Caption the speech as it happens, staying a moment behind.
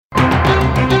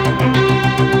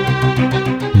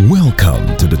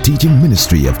teaching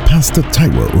ministry of Pastor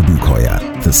Taiwo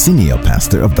Odukoya, the senior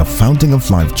pastor of the Fountain of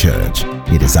Life Church.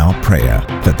 It is our prayer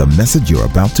that the message you're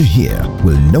about to hear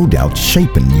will no doubt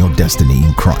shape your destiny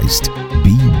in Christ.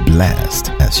 Be blessed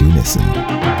as you listen.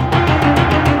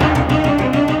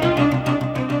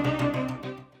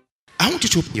 I want you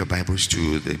to open your Bibles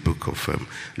to the book of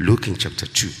Luke in chapter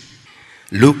 2.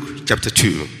 Luke chapter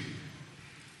 2.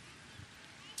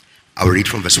 I'll read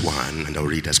from verse 1 and I'll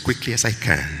read as quickly as I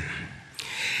can.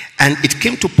 And it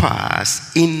came to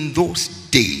pass in those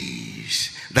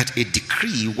days that a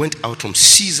decree went out from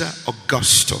Caesar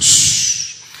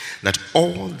Augustus that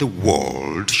all the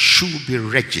world should be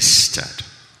registered.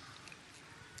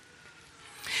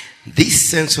 This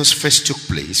census first took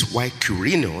place while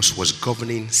Quirinius was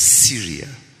governing Syria.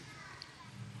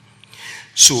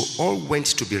 So all went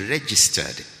to be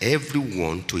registered,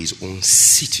 everyone to his own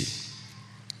city.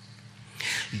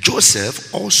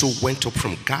 Joseph also went up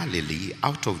from Galilee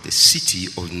out of the city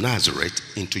of Nazareth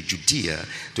into Judea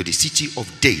to the city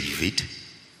of David,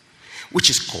 which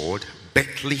is called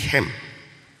Bethlehem,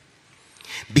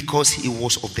 because he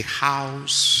was of the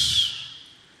house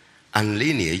and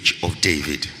lineage of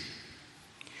David,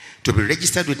 to be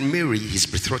registered with Mary, his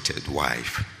betrothed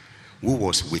wife, who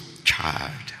was with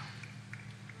child.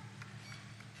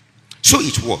 So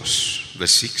it was,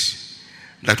 verse 6,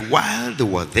 that while they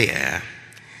were there,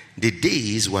 the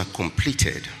days were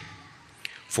completed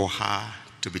for her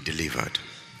to be delivered.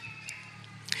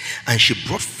 And she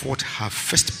brought forth her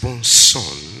firstborn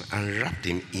son and wrapped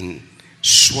him in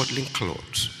swaddling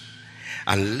clothes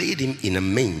and laid him in a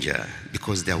manger,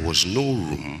 because there was no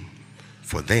room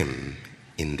for them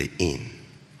in the inn.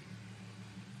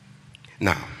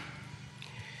 Now,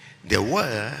 there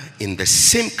were in the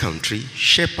same country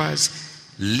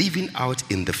shepherds living out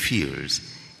in the fields,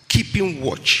 keeping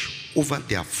watch over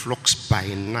their flocks by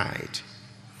night.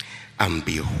 And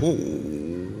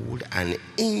behold, an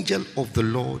angel of the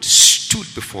Lord stood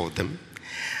before them,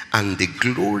 and the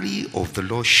glory of the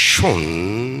Lord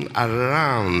shone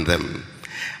around them,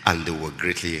 and they were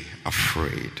greatly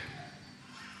afraid.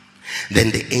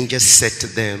 Then the angel said to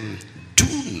them, "Do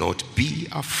not be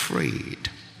afraid.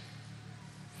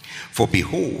 For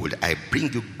behold, I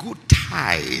bring you good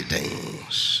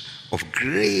tidings of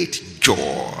great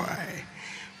joy,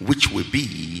 which will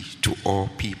be to all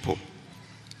people.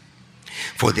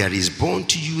 For there is born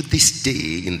to you this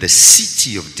day in the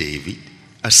city of David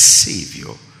a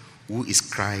Savior, who is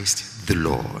Christ the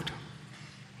Lord.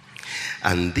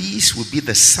 And this will be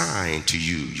the sign to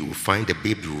you. You will find a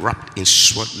baby wrapped in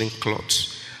swaddling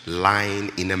cloths,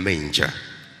 lying in a manger."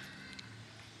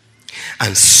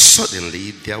 And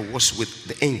suddenly there was with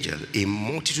the angel a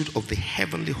multitude of the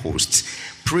heavenly hosts,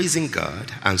 praising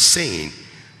God and saying,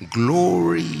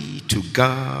 "Glory to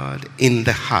God in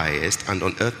the highest, and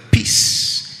on earth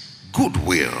peace,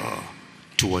 goodwill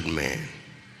toward men."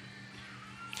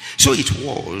 So it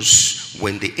was,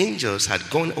 when the angels had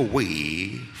gone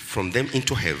away from them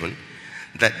into heaven,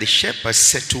 that the shepherds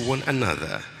said to one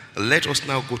another, "Let us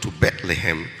now go to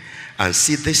Bethlehem and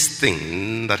see this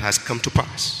thing that has come to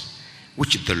pass,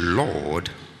 which the Lord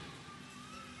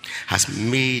has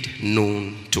made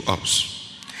known to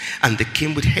us." And they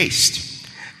came with haste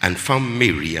and found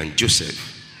Mary and Joseph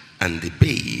and the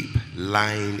babe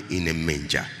lying in a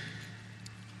manger.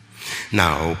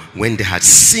 Now, when they had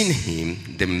seen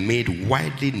him, they made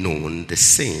widely known the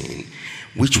saying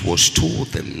which was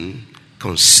told them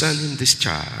concerning this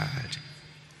child.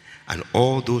 And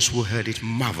all those who heard it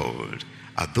marveled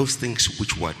at those things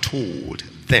which were told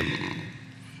them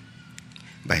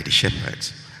by the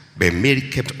shepherds. But Mary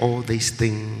kept all these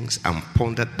things and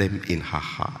pondered them in her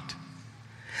heart.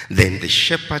 Then the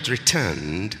shepherds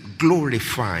returned,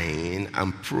 glorifying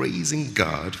and praising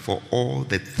God for all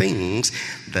the things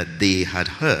that they had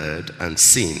heard and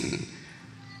seen,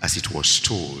 as it was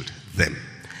told them.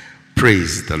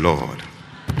 Praise the Lord.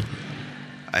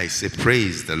 I say,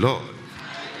 praise the Lord.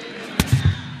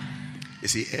 You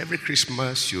see, every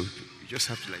Christmas you just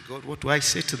have to, like, God, what do I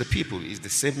say to the people? It's the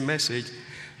same message.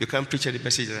 You can't preach any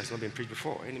message that has not been preached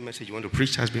before. Any message you want to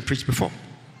preach has been preached before.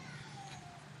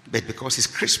 But because it's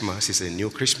Christmas, it's a new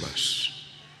Christmas.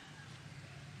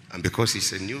 And because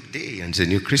it's a new day and it's a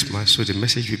new Christmas, so the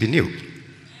message will be new.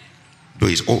 Though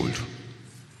it's old.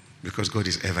 Because God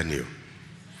is ever new.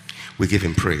 We give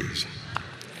him praise.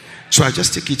 So I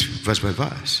just take it verse by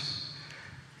verse.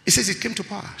 It says it came to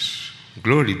pass.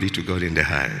 Glory be to God in the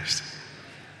highest.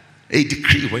 A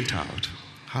decree went out.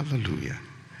 Hallelujah.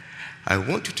 I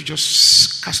want you to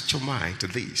just cast your mind to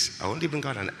this. I want to bring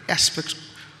out an aspect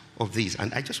of these,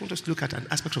 and I just want us to look at an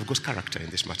aspect of God's character in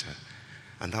this matter,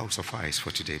 and that will suffice for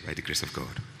today by the grace of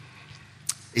God.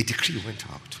 A decree went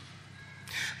out.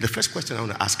 The first question I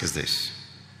want to ask is this.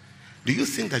 Do you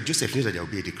think that Joseph knew that there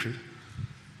would be a decree?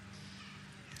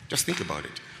 Just think about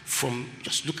it.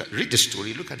 Read the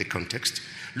story, look at the context,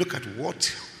 look at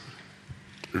what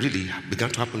really began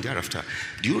to happen thereafter.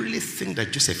 Do you really think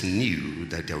that Joseph knew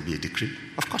that there would be a decree?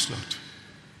 Of course not.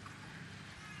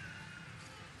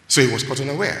 So he was caught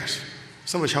unawares.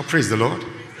 Somebody shall praise the Lord.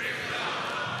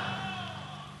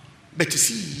 But you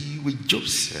see, with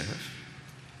Joseph,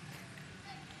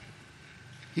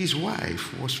 his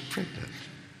wife was pregnant.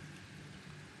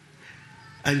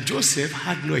 And Joseph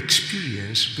had no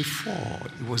experience before.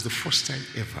 It was the first time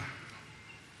ever.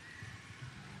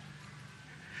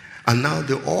 And now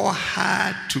they all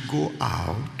had to go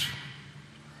out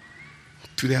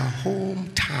to their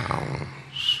hometowns.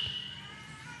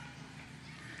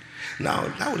 Now,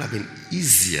 that would have been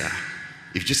easier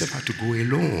if Joseph had to go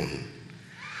alone,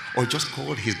 or just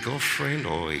called his girlfriend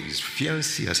or his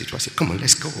fiancée, as it was, say, come on,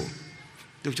 let's go.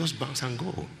 They would just bounce and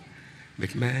go.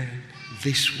 But man,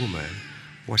 this woman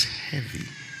was heavy,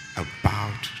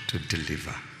 about to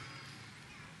deliver.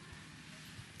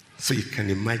 So you can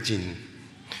imagine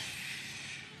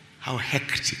how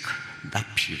hectic that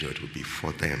period would be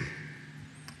for them.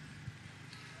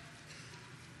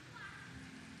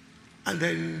 And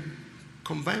then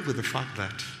combined with the fact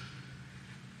that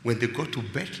when they got to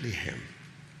Bethlehem,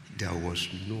 there was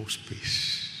no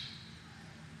space.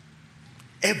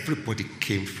 Everybody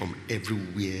came from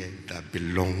everywhere that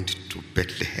belonged to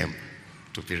Bethlehem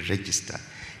to be registered.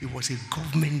 It was a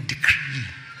government decree.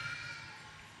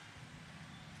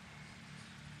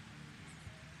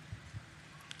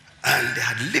 And they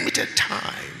had limited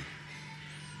time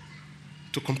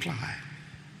to comply.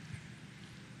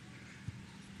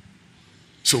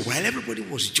 So while everybody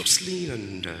was jostling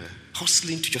and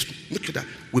hustling to just make sure that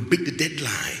we beat the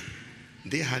deadline,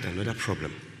 they had another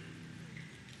problem.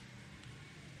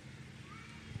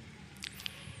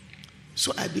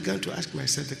 So I began to ask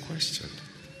myself the question.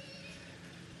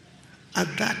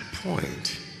 At that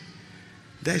point,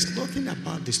 there is nothing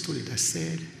about the story that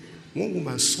said, one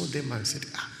woman saw them and said,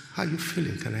 how are you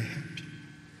feeling? Can I help you?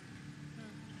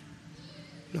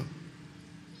 No.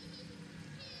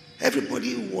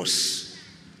 Everybody was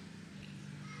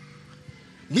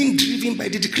being driven by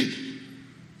the decree.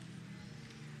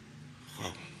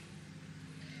 Wow.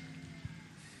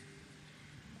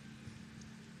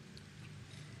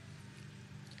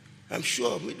 I'm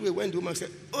sure midway when the woman said,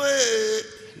 oh,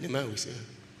 the man will say,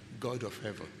 God of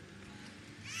heaven.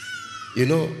 You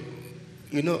know,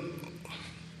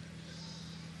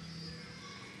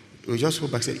 we just go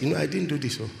back and say, I didn't do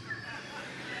this.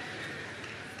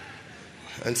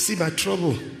 And see my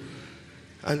trouble.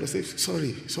 And I say,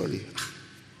 sorry.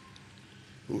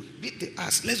 Beat the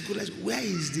ass. Let's go. Where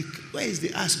is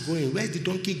the ass going? Where is the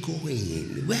donkey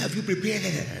going? Where have you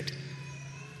prepared?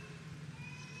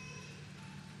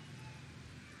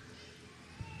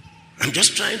 I'm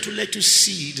just trying to let you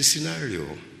see the scenario.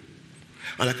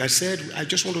 And like I said, I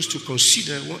just want us to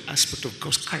consider one aspect of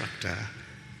God's character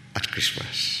at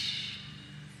Christmas.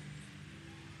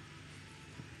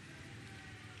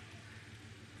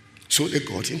 So they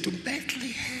got into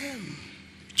Bethlehem,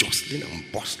 jostling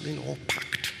and bustling, all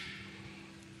packed.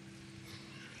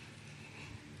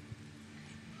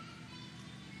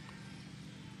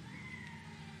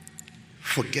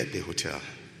 Forget the hotel.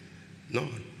 No.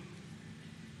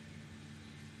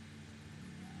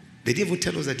 They didn't even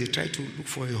tell us that they tried to look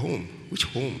for a home. Which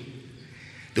home?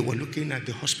 They were looking at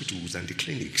the hospitals and the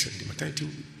clinics and the maternity.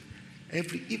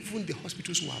 Even the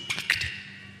hospitals were packed.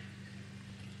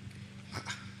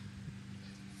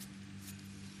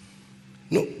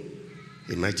 No.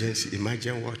 Emergency.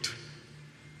 Imagine what?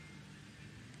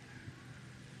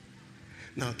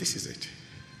 Now, this is it.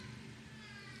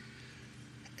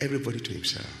 Everybody to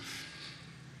himself.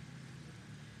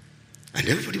 And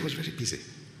everybody was very busy.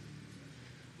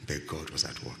 But God was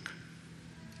at work.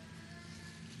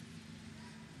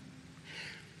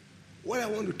 What I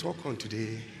want to talk on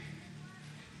today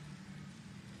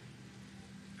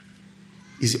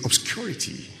is the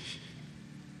obscurity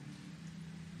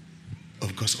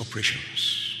of God's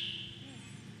operations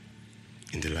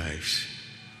in the lives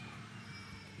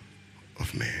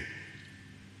of men.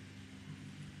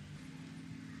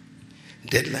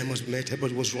 Deadline was met,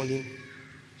 everybody was running.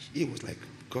 It was like,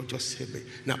 God just said,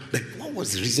 now, what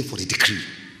was the reason for the decree?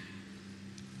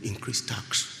 Increased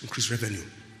tax, increased revenue,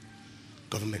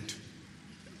 government.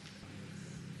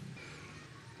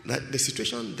 That the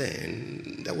situation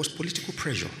then, there was political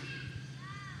pressure.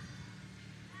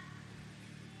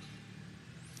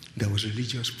 There was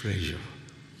religious pressure.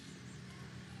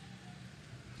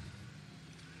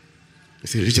 You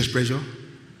see, religious pressure?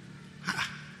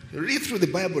 Read through the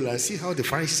Bible and see how the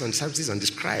Pharisees and Sadducees are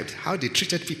described, how they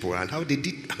treated people and how they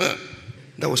did.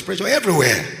 There was pressure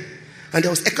everywhere. And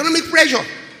there was economic pressure.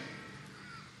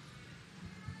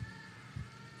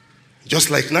 Just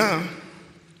like now.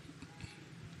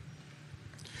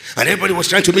 And everybody was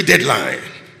trying to meet deadline.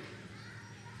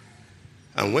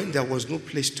 And when there was no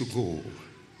place to go,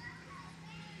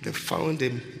 they found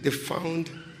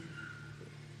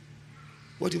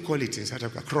what do you call it in South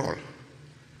Africa? Kraal.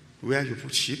 Where you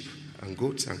put sheep and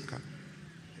goats and cow.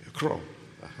 Kraal.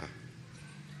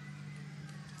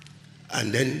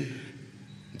 And then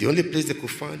the only place they could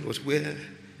find was where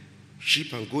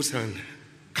sheep and goats and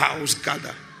cows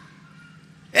gather.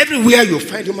 Everywhere you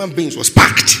find human beings was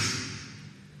packed.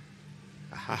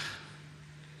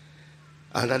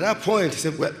 And at that point, he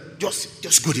said, well,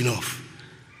 just good enough.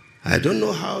 I don't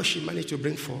know how she managed to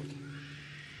bring forth.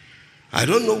 I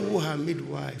don't know who her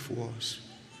midwife was.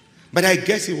 But I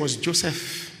guess it was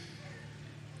Joseph.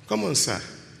 Come on, sir.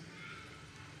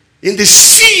 In the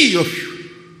sea of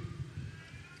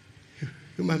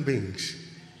human beings,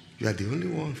 you are the only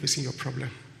one facing your problem.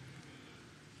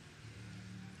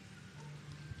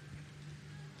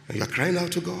 And you are crying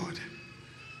out to God.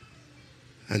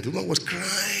 And the woman was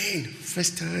crying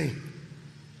first time.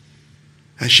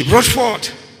 And she brought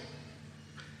forth.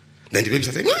 Then the baby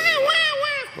started saying, wah, wah,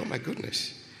 wah. Oh my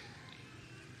goodness.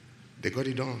 They got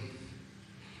it done.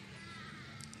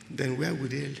 Then where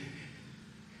would they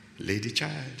lay the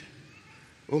child?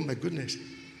 Oh my goodness.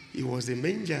 It was the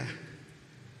manger.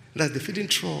 That's the feeding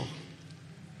trough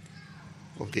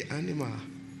of the animal.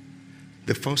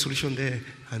 They found solution there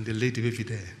and they laid the baby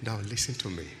there. Now listen to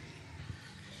me.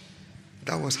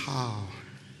 That was how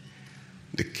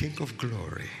the King of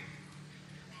Glory,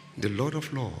 the Lord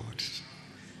of Lords,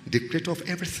 the Creator of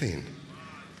everything,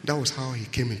 that was how he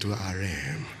came into our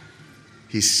realm.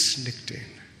 He sneaked in.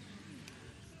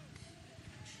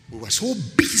 We were so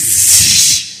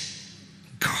busy.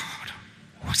 God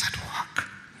was at work.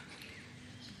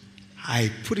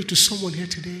 I put it to someone here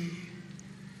today.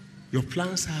 Your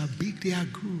plans are big, they are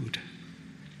good.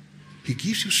 He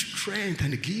gives you strength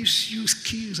and he gives you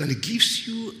skills and he gives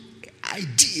you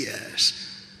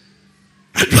ideas.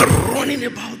 And you're running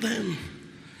about them.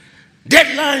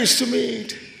 Deadlines to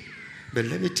meet. But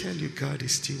let me tell you, God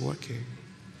is still working.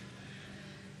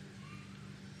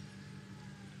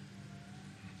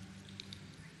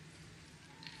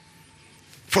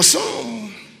 For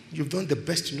some, you've done the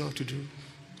best you know how to do.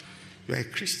 You are a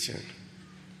Christian.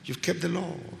 You've kept the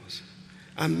laws.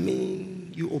 I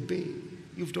mean, you obey.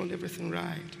 You've done everything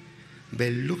right. But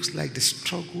it looks like the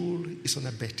struggle is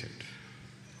unabated.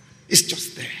 It's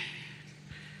just there.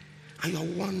 And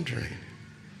you're wondering.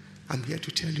 I'm here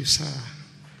to tell you, sir,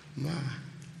 ma,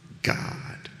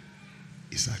 God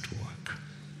is at work.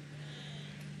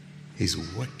 He's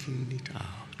working it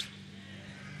out.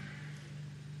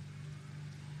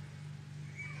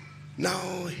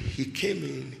 Now, he came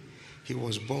in, he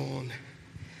was born,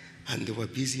 and they were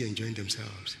busy enjoying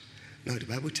themselves. Now, the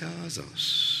Bible tells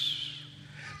us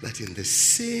that in the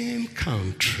same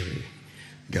country,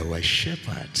 there were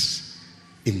shepherds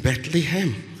in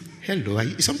Bethlehem. Hello,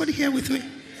 is somebody here with me?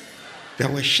 There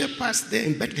were shepherds there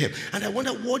in Bethlehem. And I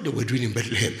wonder what they were doing in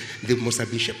Bethlehem. There must have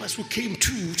been shepherds who came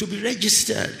to be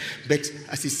registered. But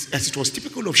as it was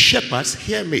typical of shepherds,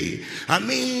 hear me, I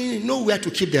mean, nowhere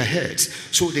to keep their heads.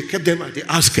 So they kept them at the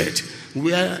outskirts,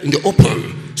 where in the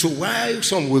open. So while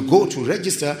some will go to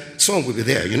register, some will be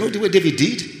there. You know the way David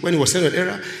did when he was sent on an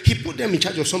errand? He put them in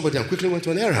charge of somebody and quickly went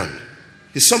on an errand.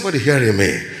 Is somebody hearing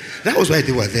me? That was why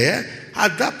they were there.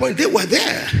 At that point, they were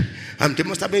there. And they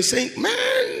must have been saying,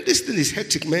 man, this thing is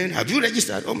hectic, man. Have you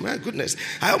registered? Oh, my goodness.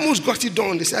 I almost got it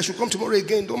done. They said I should come tomorrow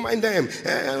again. Don't mind them.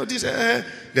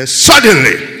 Then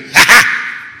suddenly,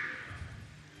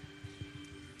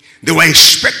 they were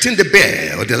expecting the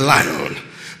bear or the lion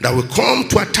that will come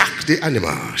to attack the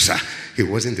animals. It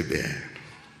wasn't the bear.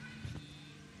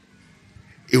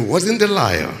 It wasn't the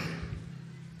lion.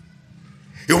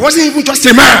 It wasn't even just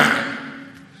a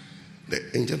man.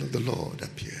 The angel of the Lord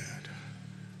appeared.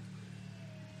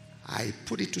 I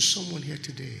put it to someone here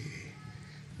today.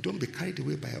 Don't be carried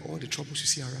away by all the troubles you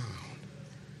see around.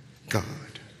 God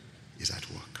is at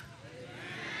work.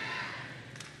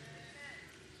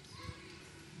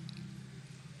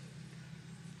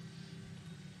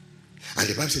 And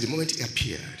the Bible said the moment he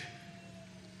appeared,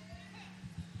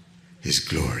 his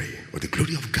glory, or the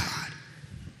glory of God,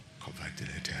 covered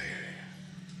the entire area.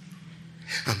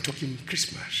 I'm talking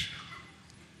Christmas.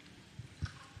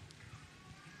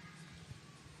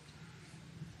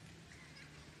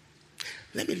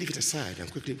 Let me leave it aside and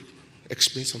quickly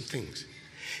explain some things.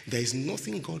 There is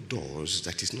nothing God does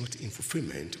that is not in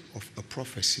fulfillment of a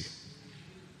prophecy.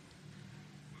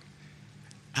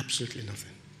 Absolutely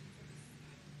nothing.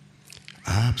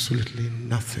 Absolutely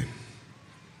nothing.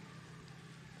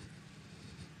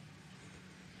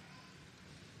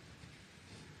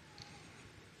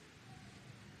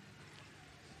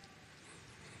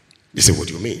 You say, what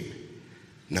do you mean?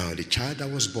 Now, the child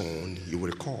that was born, you will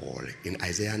recall in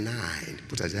Isaiah 9.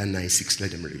 Put Isaiah 9:6,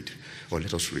 let them read. Or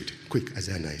let us read. Quick,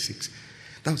 Isaiah 9:6.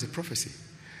 That was a prophecy.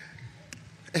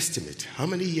 Estimate. How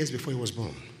many years before he was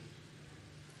born?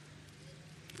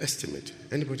 Estimate.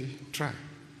 Anybody? Try.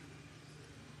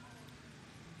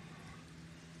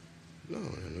 No.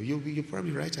 You're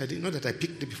probably right. I didn't know that I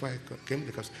picked it before I came,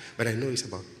 but I know it's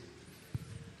about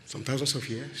some thousands of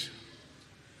years.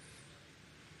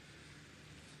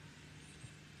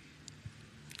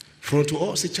 For unto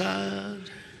us a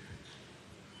child,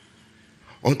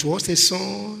 unto us a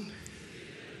son,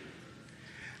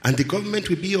 and the government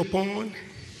will be upon,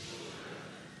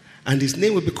 and his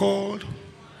name will be called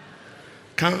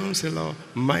Counselor,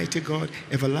 Mighty God,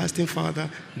 Everlasting Father,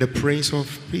 the Prince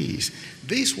of Peace.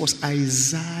 This was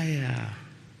Isaiah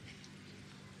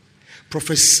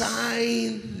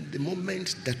prophesying the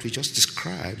moment that we just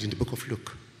described in the book of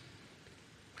Luke.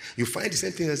 You find the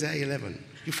same thing in Isaiah 11.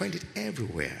 You find it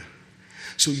everywhere.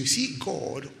 So you see,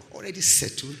 God already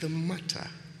settled the matter.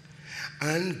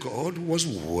 And God was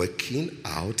working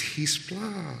out his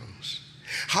plans.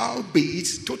 Howbeit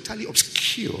totally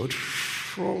obscured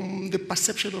from the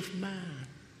perception of man.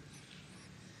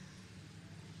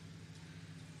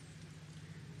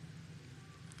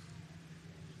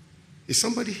 Is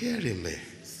somebody hearing me?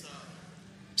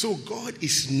 So God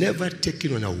is never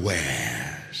taken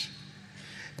unawares.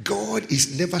 God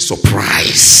is never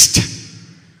surprised.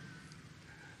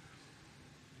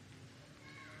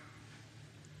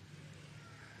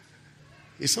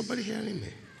 Is somebody hearing me?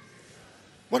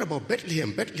 What about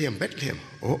Bethlehem? Bethlehem.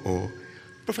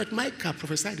 Prophet Micah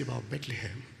prophesied about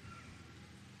Bethlehem.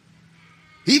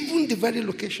 Even the very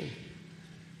location.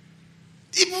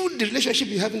 Even the relationship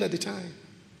you're having at the time.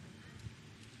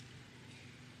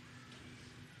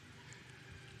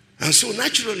 And so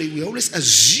naturally, we always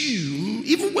assume,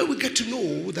 even when we get to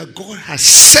know that God has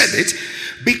said it,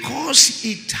 because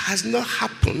it has not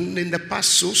happened in the past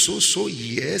so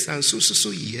years and so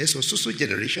years or so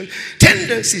generation,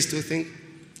 tendencies to think,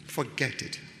 forget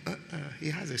it.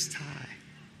 He has a style.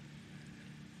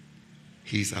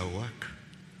 He's at work.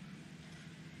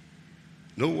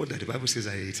 No wonder the Bible says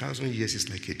that 1,000 years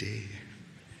is like a day,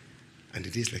 and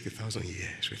it is like 1,000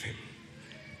 years with him.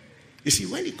 You see,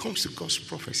 when it comes to God's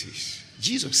prophecies,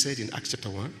 Jesus said in Acts chapter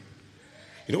 1,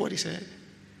 you know what he said?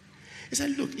 He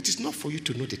said, look, it is not for you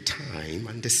to know the time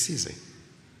and the season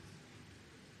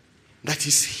that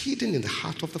is hidden in the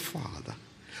heart of the Father.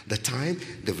 The time,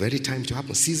 the very time to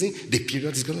happen, season, the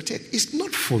period is going to take. It's not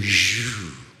for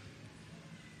you.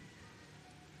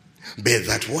 But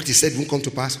that what he said won't come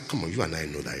to pass. Come on, you and I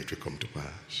know that it will come to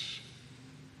pass.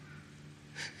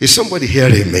 Is somebody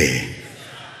hearing me?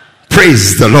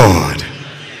 Praise the Lord.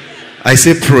 I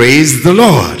say praise the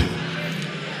Lord.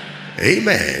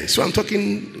 Amen. So I'm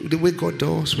talking the way God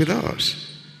does with us.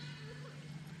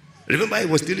 Remember, I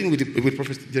was dealing with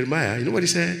Prophet Jeremiah. You know what he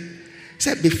said? He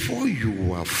said, before you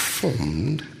were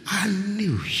formed, I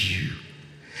knew you.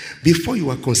 Before you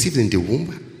were conceived in the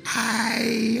womb,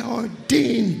 I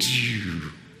ordained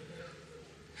you.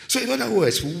 So in other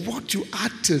words, what you are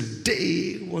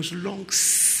today was long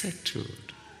settled.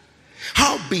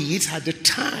 Howbeit, at the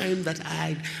time that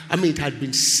it had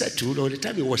been settled, or the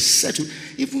time it was settled,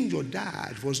 even your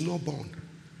dad was not born.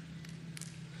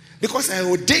 Because I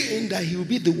ordained that he will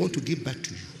be the one to give birth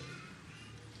to you.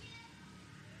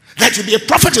 That to be a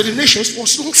prophet to the nations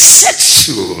was long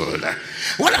settled.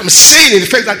 What I'm saying is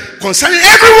the fact that concerning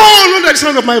everyone under the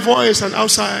sound of my voice and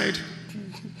outside,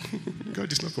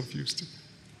 God is not confused.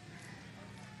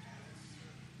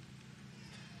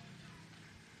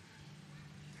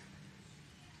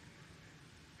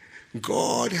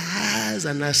 God has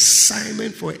an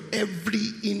assignment for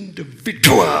every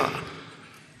individual.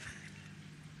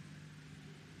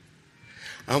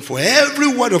 And for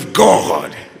every word of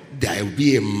God, there will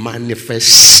be a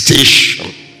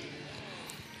manifestation.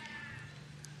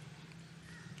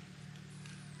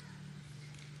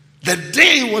 The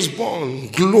day he was born,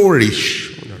 glory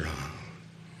shone around.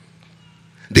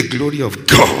 The glory of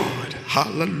God.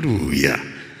 Hallelujah.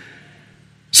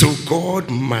 So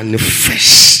God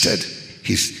manifested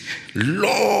his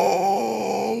long-awaited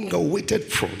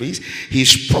promise,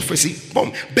 his prophecy.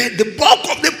 But the bulk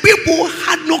of the people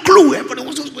had no clue. Everybody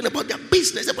was just going about their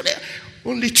business.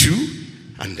 Only two,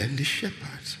 and then the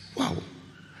shepherds. Wow.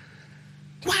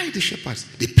 Why the shepherds?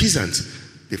 The peasants.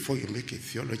 Before you make a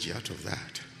theology out of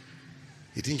that,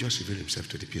 he didn't just reveal himself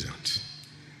to the peasants.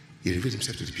 He revealed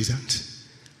himself to the peasants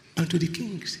and to the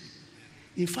kings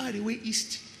in far away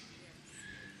east.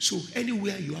 So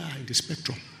anywhere you are in the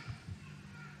spectrum,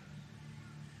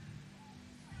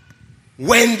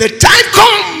 when the time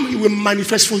comes, he will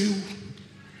manifest for you.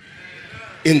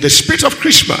 In the spirit of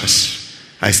Christmas,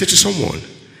 I say to someone,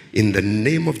 in the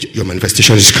name of your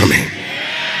manifestation is coming.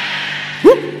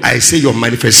 I say your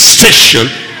manifestation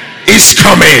is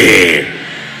coming.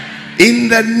 In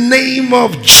the name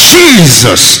of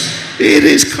Jesus, it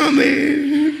is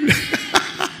coming.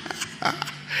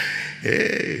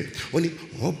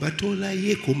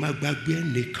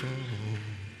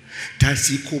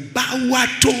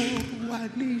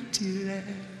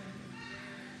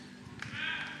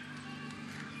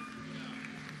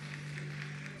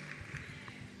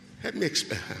 Let me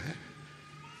explain.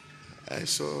 I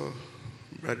saw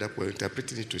brother were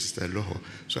interpreting it to Sister Loho.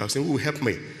 So I was saying, who will help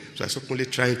me? So I was only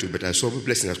trying to, but I saw the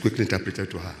blessing. I was quickly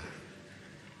interpreted to her.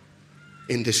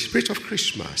 In the spirit of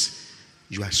Christmas,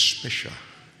 you are special.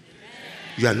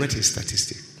 You are not a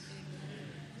statistic.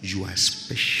 You are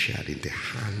special in the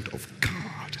hand of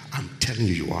God. I'm telling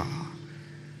you, you are.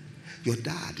 Your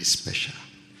dad is special.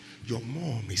 Your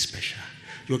mom is special.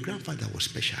 Your grandfather was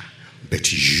special.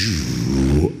 But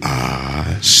you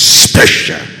are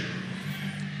special.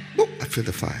 Oh, I feel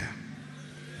the fire.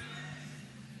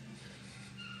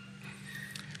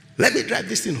 Let me drive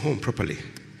this thing home properly.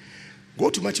 Go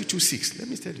to Matthew 2:6. Let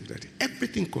me tell you that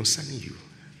everything concerning you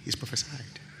is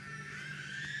prophesied.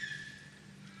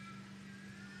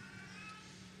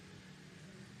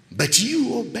 But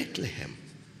you, O Bethlehem,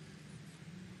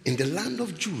 in the land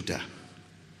of Judah,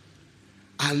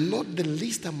 are not the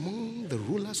least among the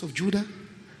rulers of Judah,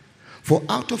 for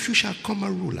out of you shall come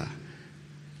a ruler.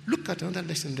 Look at another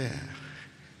lesson there.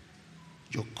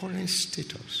 Your current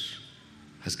status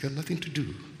has got nothing to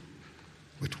do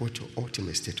with what your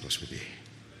ultimate status will be.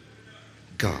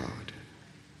 God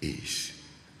is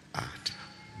at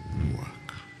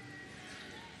work.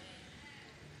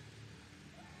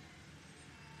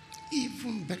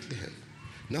 Even Bethlehem.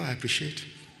 Now I appreciate.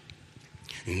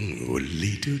 Oh,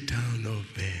 little town of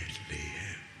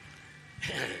Bethlehem.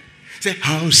 Say,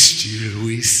 how still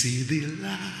we see the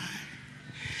light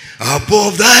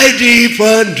above thy deep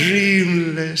and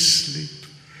dreamless sleep.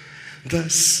 The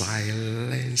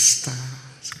silent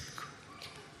stars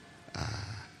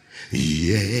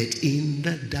yet in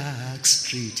the dark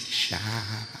street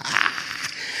shine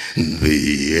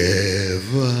the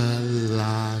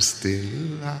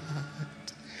everlasting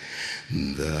light.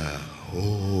 The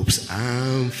hopes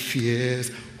and fears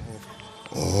of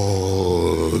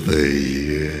all the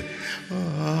year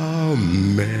are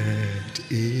met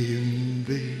in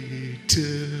the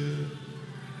two.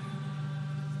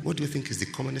 What do you think is the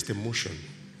commonest emotion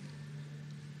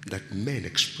that men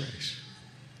express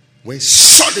when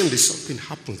suddenly something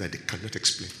happens that they cannot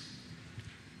explain?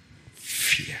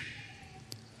 Fear.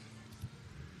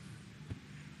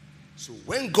 So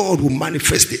when God will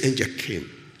manifest, the angel came.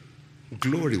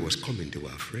 Glory was coming, they were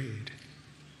afraid.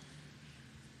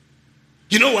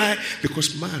 You know why?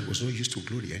 Because man was not used to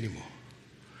glory anymore.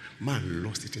 Man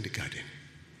lost it in the garden.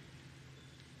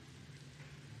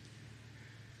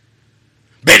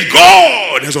 But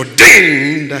God has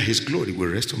ordained that his glory will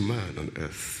rest on man on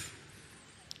earth.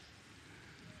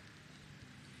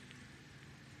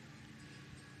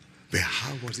 But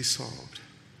how was it solved?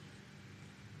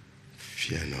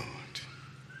 Fear not.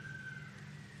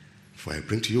 For I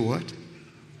bring to you what?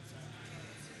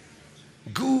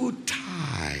 Good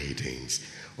tidings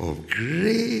of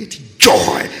great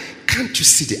joy. Can't you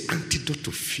see the antidote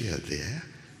to fear there?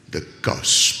 The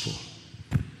gospel.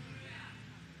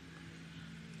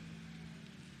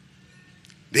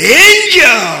 The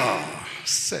angel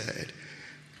said,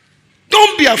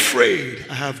 don't be afraid.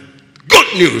 I have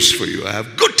good news for you. I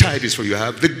have good tidings for you. I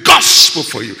have the gospel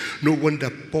for you. No wonder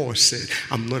Paul said,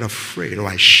 I'm not afraid or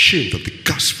ashamed of the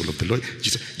gospel of the Lord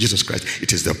Jesus Christ.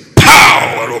 It is the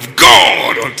power of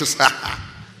God unto salvation.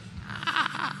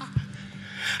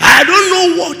 I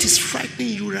don't know what is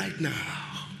frightening you right now.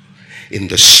 In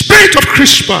the spirit of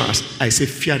Christmas, I say,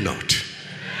 fear not.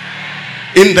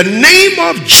 In the name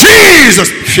of Jesus,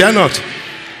 fear not.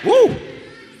 Woo.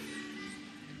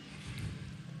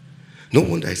 No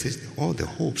wonder I say all the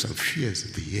hopes and fears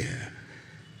of the year.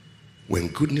 When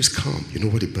goodness comes, you know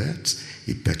what it bets?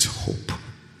 It bets hope.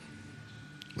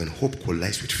 When hope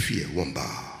collides with fear, one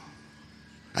bow.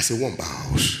 I say one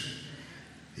bows.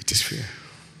 It is fear.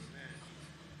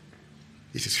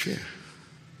 It is fear.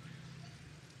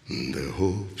 The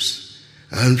hopes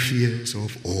and fears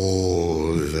of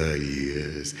all the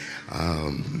years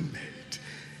are met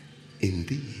in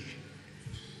thee,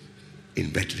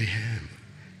 in Bethlehem.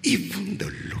 Even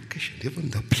the location, even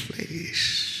the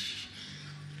place.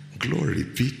 Glory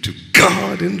be to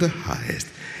God in the highest.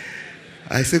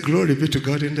 I say, glory be to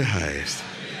God in the highest.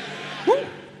 Woo.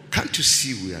 Can't you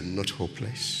see we are not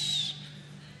hopeless?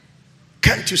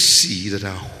 Can't you see that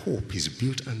our hope is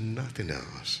built on nothing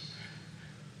else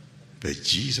but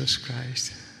Jesus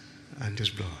Christ and his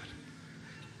blood?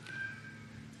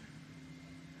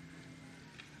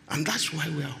 And that's why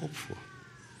we are hopeful.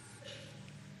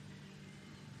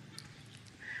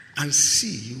 And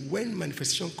see, when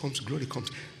manifestation comes, glory comes.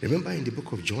 Remember in the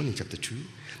book of John in chapter 2,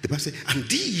 the Bible said, and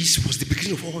this was the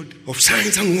beginning of all of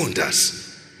signs and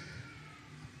wonders.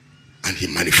 And he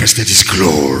manifested his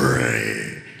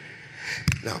glory.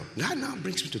 Now, that now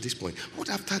brings me to this point. What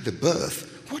after the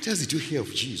birth, what else did you hear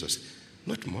of Jesus?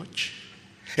 Not much.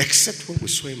 Except when we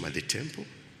saw him at the temple.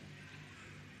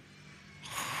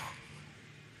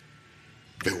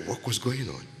 The work was going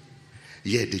on.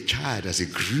 Yet the child, as he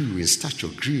grew in stature,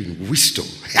 grew in wisdom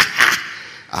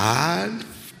and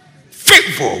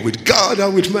favor with God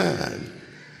and with man.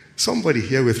 Somebody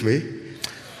here with me?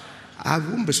 I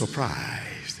won't be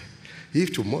surprised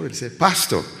if tomorrow they say,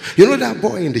 Pastor, you know that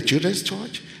boy in the children's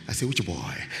church? I say, which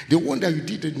boy? The one that you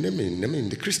did the naming,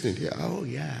 the Christian here. Oh,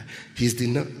 yeah. He's the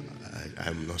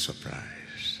I'm not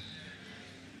surprised.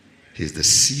 He's the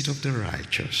seed of the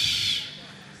righteous.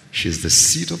 She's the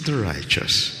seed of the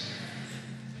righteous.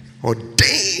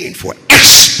 Ordained for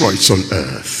exploits on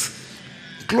earth.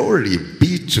 Glory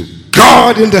be to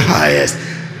God in the highest.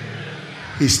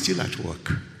 He's still at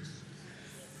work.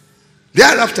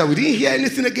 Thereafter, we didn't hear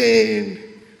anything again.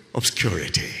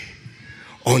 Obscurity.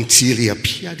 Until he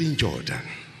appeared in Jordan.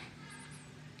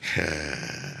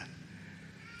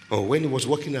 Or when he was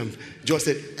walking, John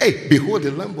said, hey, behold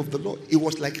the Lamb of the Lord. It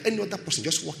was like any other person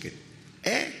just walking.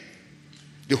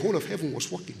 The whole of heaven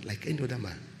was walking like any other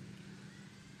man.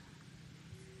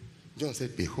 John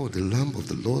said, behold the Lamb of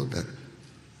the Lord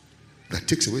that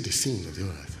takes away the sins of the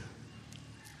earth.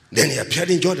 Then he appeared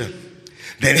in Jordan.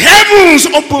 Then heavens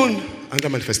opened under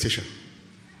manifestation.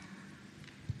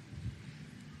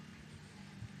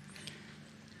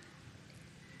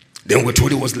 Then we're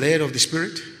told he was led of the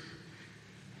Spirit.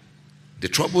 The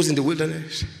troubles in the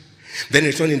wilderness. Then he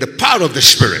returned in the power of the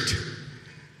Spirit.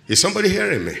 Is somebody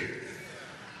hearing me?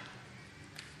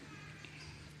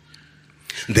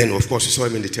 Then, of course, we saw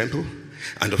him in the temple.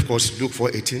 And, of course, Luke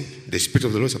 4:18, the Spirit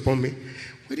of the Lord is upon me.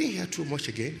 We didn't hear too much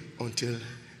again until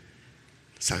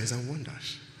signs and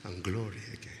wonders and glory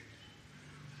again.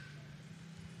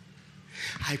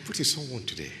 I put it someone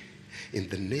today, in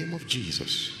the name of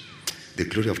Jesus, the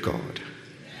glory of God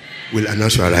will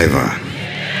announce your arrival.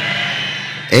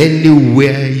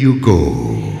 Anywhere you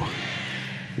go.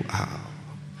 Wow.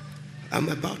 I'm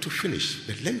about to finish,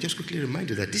 but let me just quickly remind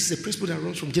you that this is a principle that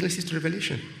runs from Genesis to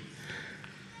Revelation.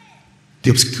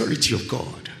 The obscurity of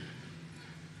God.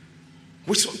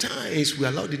 Which sometimes we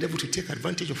allow the devil to take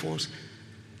advantage of us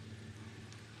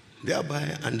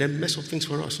thereby and then mess up things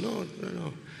for us. No.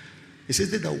 He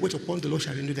says, they that wait upon the Lord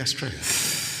shall renew their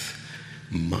strength.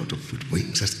 Mount up with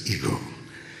wings as eagle.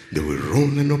 They will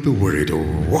run and not be worried. They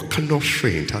will walk and not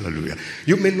faint. Hallelujah.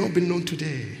 You may not be known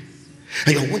today.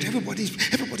 And you want everybody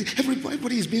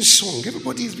is being sung.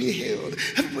 Everybody is being hailed.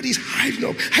 Everybody is hiding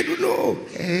up. I don't know.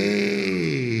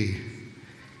 Hey.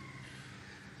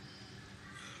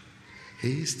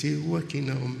 He's still working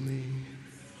on me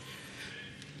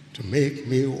to make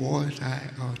me what I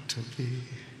ought to be.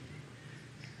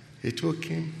 It took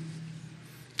him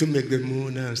to make the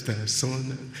moon and stars,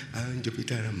 sun and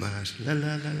Jupiter and Mars. La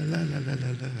la la la la la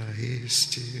la la. He's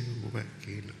still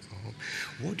working on.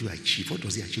 What do you achieve? What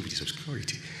does he achieve with his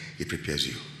obscurity? He prepares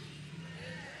you.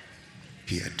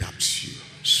 He adapts you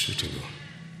suitable.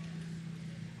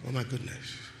 Oh my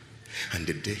goodness. And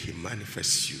the day he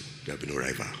manifests you, there will be no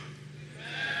rival.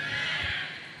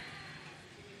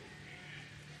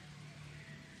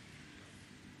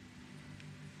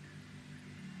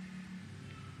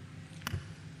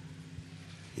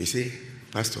 You see,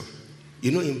 Pastor,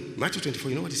 you know in Matthew 24,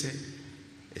 you know what he said?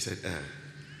 He said,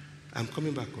 I'm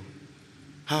coming back home.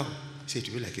 How? He said,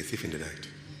 to be like a thief in the night.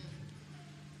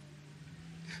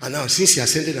 And now, since he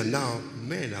ascended, and now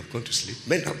men have gone to sleep.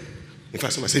 Men have, in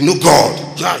fact, somebody said, no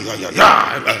God.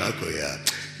 Yeah.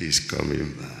 He's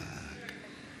coming back.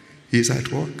 He's at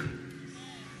work.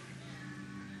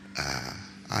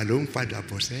 I don't find that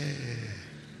boss.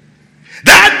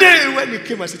 That day when he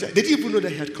came as a child, they didn't even know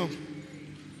that he had come.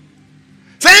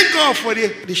 Thank God for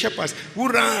the shepherds who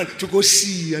ran to go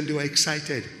see, and they were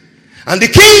excited. And the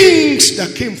kings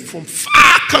that came from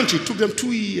far country took them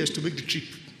 2 years to make the trip.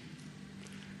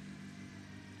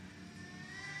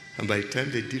 And by the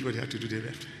time they did what they had to do, they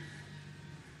left.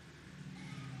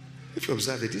 If you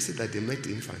observe, they didn't say that they met the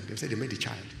infant. They said they met the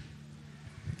child.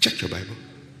 Check your Bible.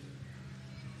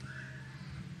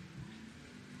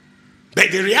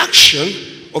 But the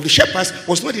reaction of the shepherds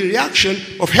was not the reaction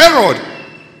of Herod,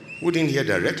 who didn't hear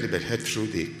directly but heard through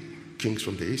the kings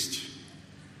from the east.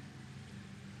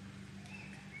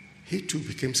 He too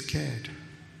became scared.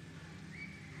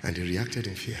 And he reacted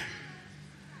in fear.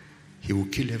 He will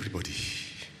kill everybody.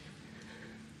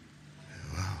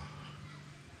 Wow.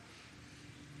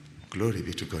 Glory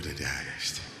be to God in the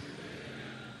highest.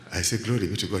 I say glory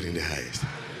be to God in the highest.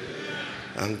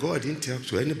 And God didn't talk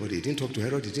to anybody. He didn't talk to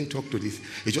Herod. He didn't talk to this.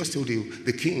 He just told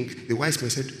the king, the wise man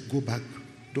said, go back.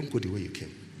 Don't go the way you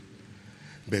came.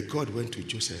 But God went to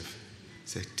Joseph,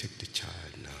 said, take the child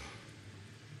now.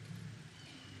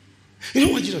 You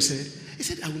know what Jesus said? He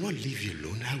said, I will not leave you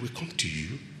alone. I will come to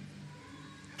you.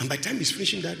 And by the time he's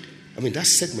finishing that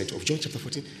segment of John chapter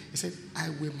 14, he said, I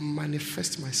will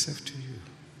manifest myself to you.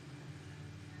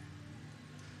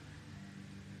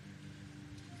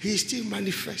 He is still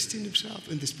manifesting himself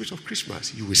in the spirit of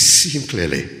Christmas. You will see him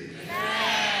clearly.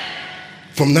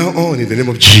 From now on, in the name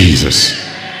of Jesus,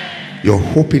 your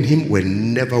hope in him will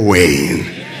never wane.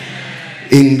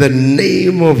 In the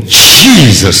name of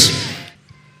Jesus.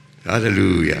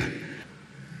 Hallelujah.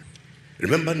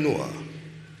 Remember Noah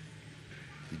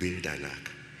built an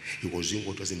ark. He was doing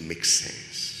what doesn't make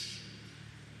sense.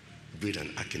 Built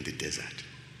an ark in the desert.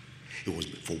 It was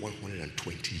for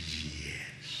 120 years.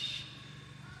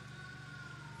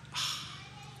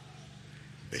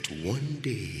 But one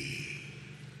day,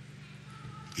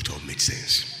 it all made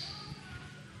sense.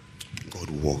 God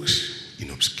walks in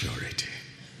obscurity.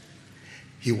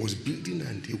 He was building,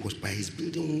 and he was by his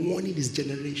building warning his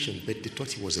generation, but they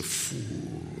thought he was a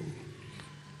fool.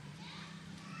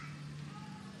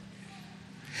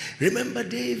 Remember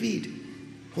David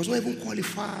was not even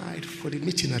qualified for the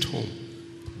meeting at home.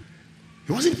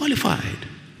 He wasn't qualified.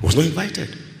 He was not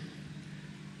invited.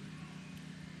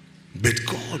 But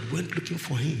God went looking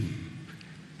for him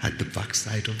at the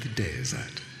backside of the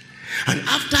desert. And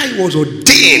after he was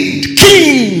ordained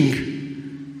king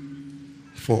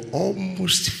for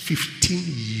almost 15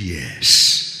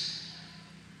 years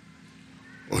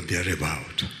or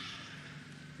thereabout.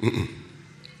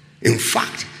 In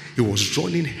fact, he was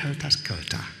running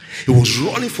helter-skelter. He was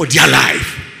running for dear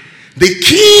life. The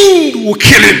king will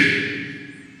kill him.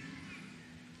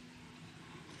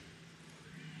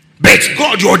 But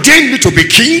God, you ordained me to be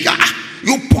king.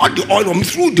 You poured the oil on me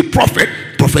through the prophet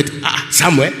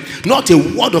Samuel. Not a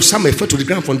word of Samuel fell to the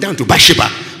ground from down to Bathsheba.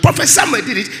 Prophet Samuel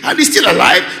did it, and he's still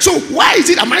alive. So why is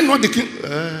it, am I not the king?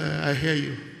 I hear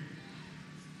you.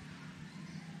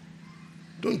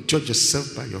 Don't judge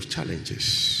yourself by your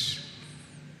challenges.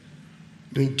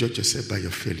 Don't judge yourself by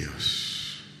your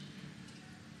failures.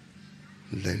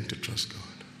 Learn to trust God.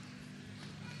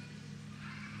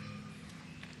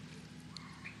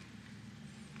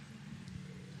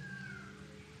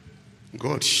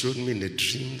 God showed me in a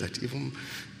dream that even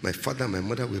my father and my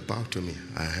mother will bow to me.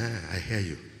 I hear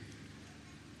you.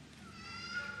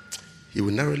 He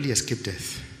will narrowly escape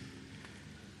death.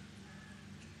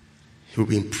 He will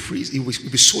be in prison. He will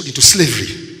be sold into slavery.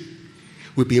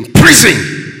 He will be in prison.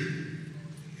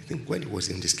 I think when he was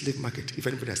in the slave market, if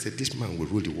anybody had said, this man will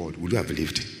rule the world, would you have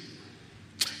believed it?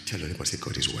 Tell anybody, say,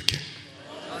 God is working.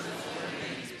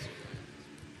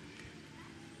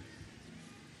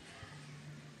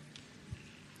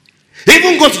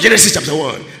 Even go to Genesis chapter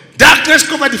 1. Darkness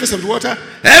covered the face of the water.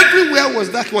 Everywhere was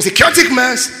dark. It was a chaotic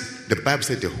mess. The Bible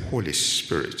said the Holy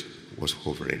Spirit was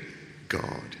hovering.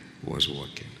 God was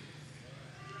working.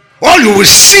 All you will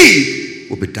see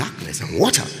will be darkness and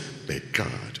water. But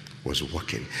God was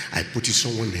working. I put it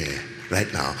someone there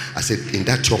right now. I said, in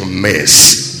that your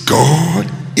mess, God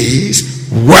is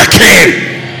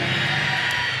working.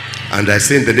 And I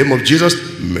say in the name of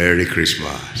Jesus, Merry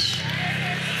Christmas.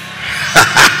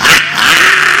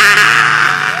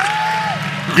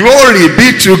 Glory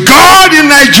be to God in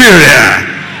Nigeria.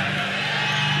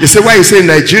 You say, why you say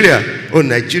Nigeria? Oh,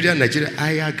 Nigeria.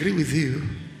 I agree with you.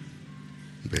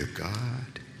 But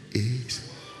God is.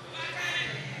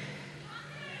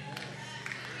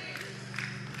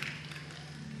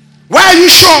 Why are you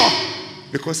sure?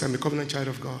 Because I'm a covenant child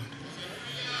of God.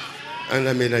 And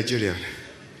I'm a Nigerian.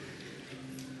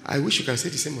 I wish you can say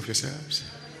the same of yourselves.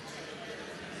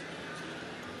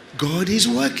 God is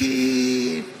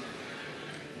working.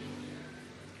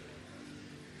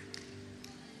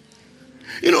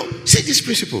 You know, see these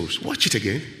principles. Watch it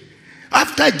again.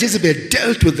 After Jezebel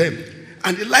dealt with them,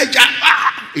 and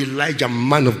Elijah,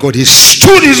 man of God, he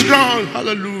stood his ground.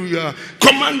 Hallelujah.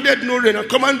 Commanded no rain and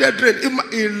commanded rain.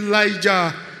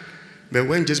 Elijah. But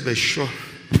when Jezebel saw,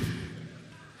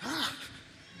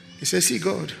 he said, see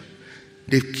God,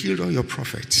 they've killed all your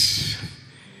prophets.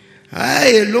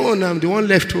 I alone am the one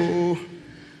left. Oh,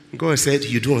 God said,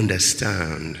 you don't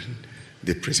understand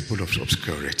the principle of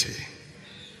obscurity.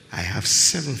 I have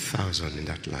 7,000 in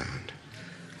that land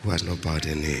who has not bowed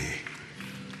a knee.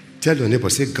 Tell your neighbor,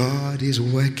 say, God is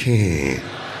working.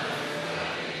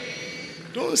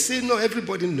 Don't say no,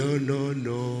 everybody,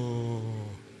 no.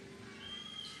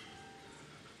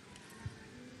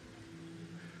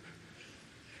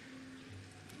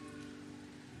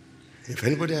 If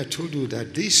anybody had told you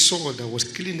that this Saul that was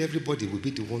killing everybody would be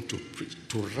the one to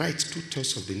write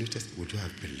 2/3 of the New Testament, would you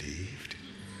have believed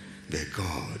that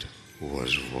God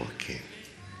was working?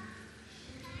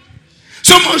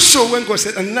 So much so when God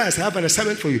said, Ananias, I have an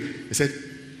assignment for you. He said,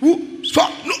 who? Saul?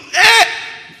 No.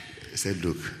 He said,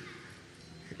 look,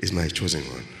 he's my chosen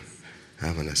one. I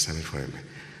have an assignment for him.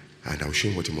 And I will show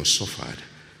him what he must suffer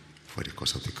for the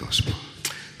cause of the gospel.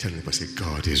 Tell me, say,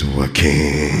 God is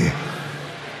working.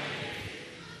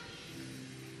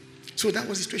 So that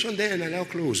was the situation then, and I'll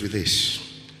close with this.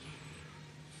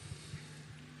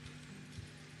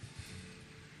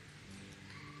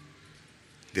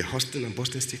 The hosting and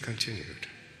busting still continued.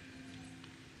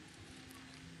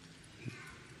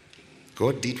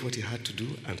 God did what he had to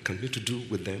do and continued to do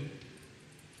with them.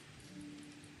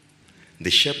 The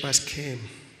shepherds came.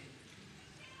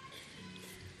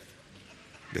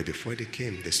 But before they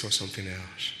came, they saw something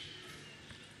else.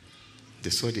 They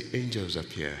saw the angels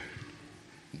appear.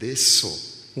 They saw.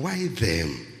 Why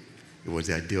them? It was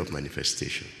their day of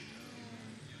manifestation.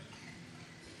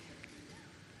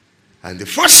 And the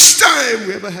first time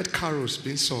we ever had carols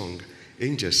being sung,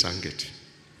 angels sang it.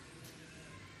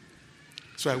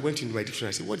 So I went into my dictionary.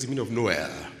 I said, what's the meaning of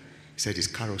Noel? He said, it's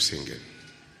carol singing.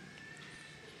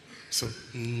 So,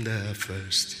 the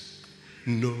first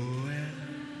Noel,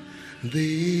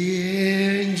 the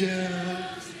angel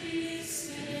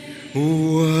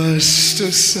was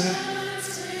to sing.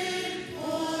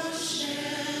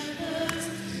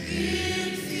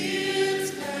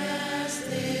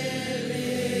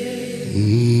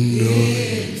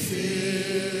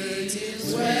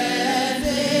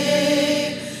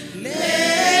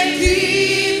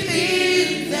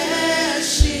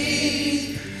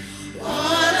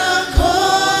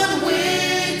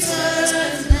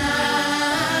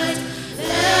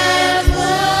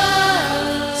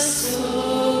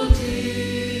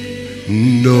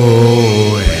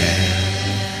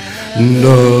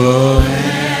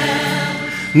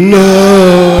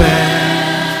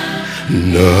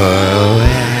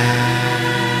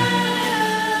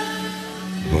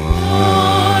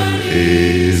 Born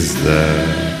is the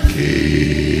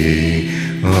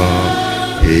King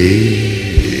of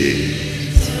Israel.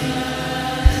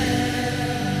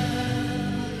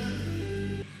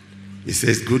 It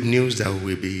says good news that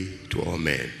will be to all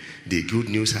men. The good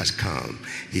news has come.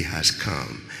 He has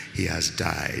come. He has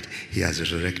died. He has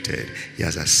resurrected. He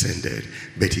has ascended.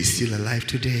 But he's still alive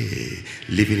today,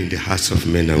 living in the hearts of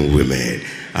men and women.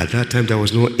 At that time, there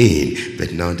was no inn.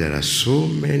 But now there are so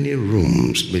many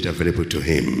rooms made available to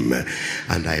him.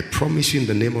 And I promise you in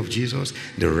the name of Jesus,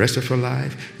 the rest of your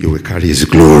life, you will carry his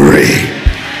glory.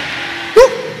 Woo!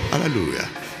 Hallelujah.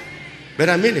 But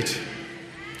I mean it.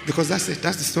 Because that's it.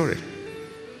 That's the story.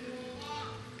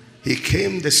 He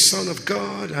came the Son of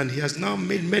God, and he has now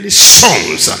made many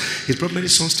sons. He's brought many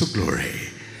sons to glory.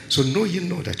 So know you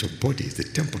know that your body is the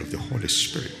temple of the Holy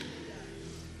Spirit.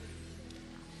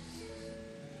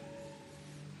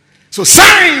 So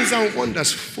signs and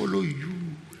wonders follow you.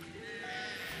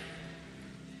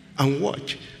 And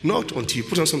watch. Not until you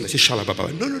put on something that says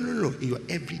shalababa. No. In your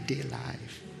everyday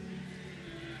life.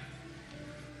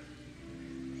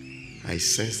 I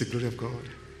sense the glory of God.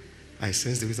 I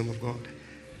sense the wisdom of God.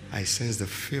 I sense the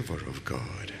favor of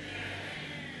God.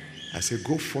 I say,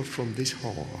 go forth from this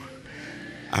hall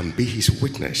and be his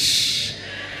witness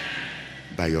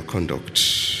by your conduct,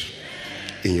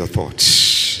 in your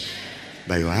thoughts,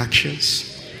 by your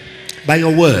actions, by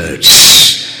your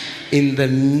words. In the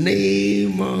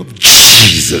name of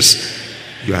Jesus,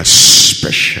 you are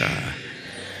special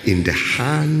in the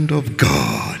hand of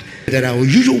God. There are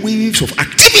unusual waves of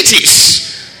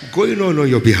activities going on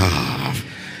your behalf.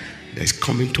 That's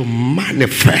coming to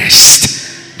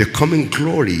manifest. The coming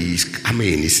glory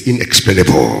is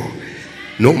inexplainable.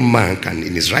 No man can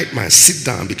in his right mind sit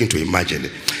down and begin to imagine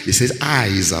it. He says,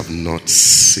 eyes have not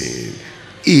seen,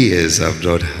 ears have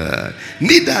not heard,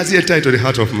 neither has he entered into the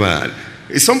heart of man.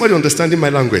 Is somebody understanding my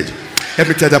language? Help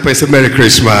me tell that person, Merry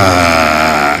Christmas.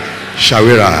 Shall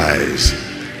we rise?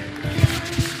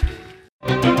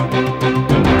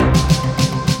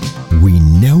 We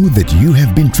know that you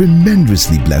have been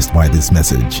tremendously blessed by this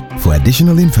message. For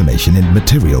additional information and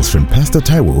materials from Pastor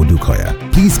Taiwo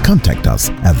Odukoya, please contact us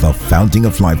at the Fountain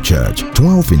of Life Church,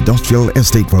 12 Industrial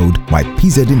Estate Road by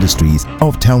PZ Industries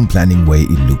of Town Planning Way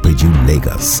in Lupeju,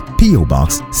 Lagos. P.O.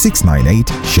 Box 698,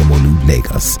 Shomolu,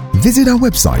 Lagos. Visit our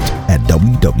website at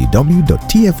www.tfolc.org.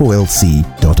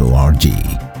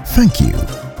 Thank you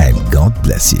and God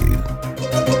bless you.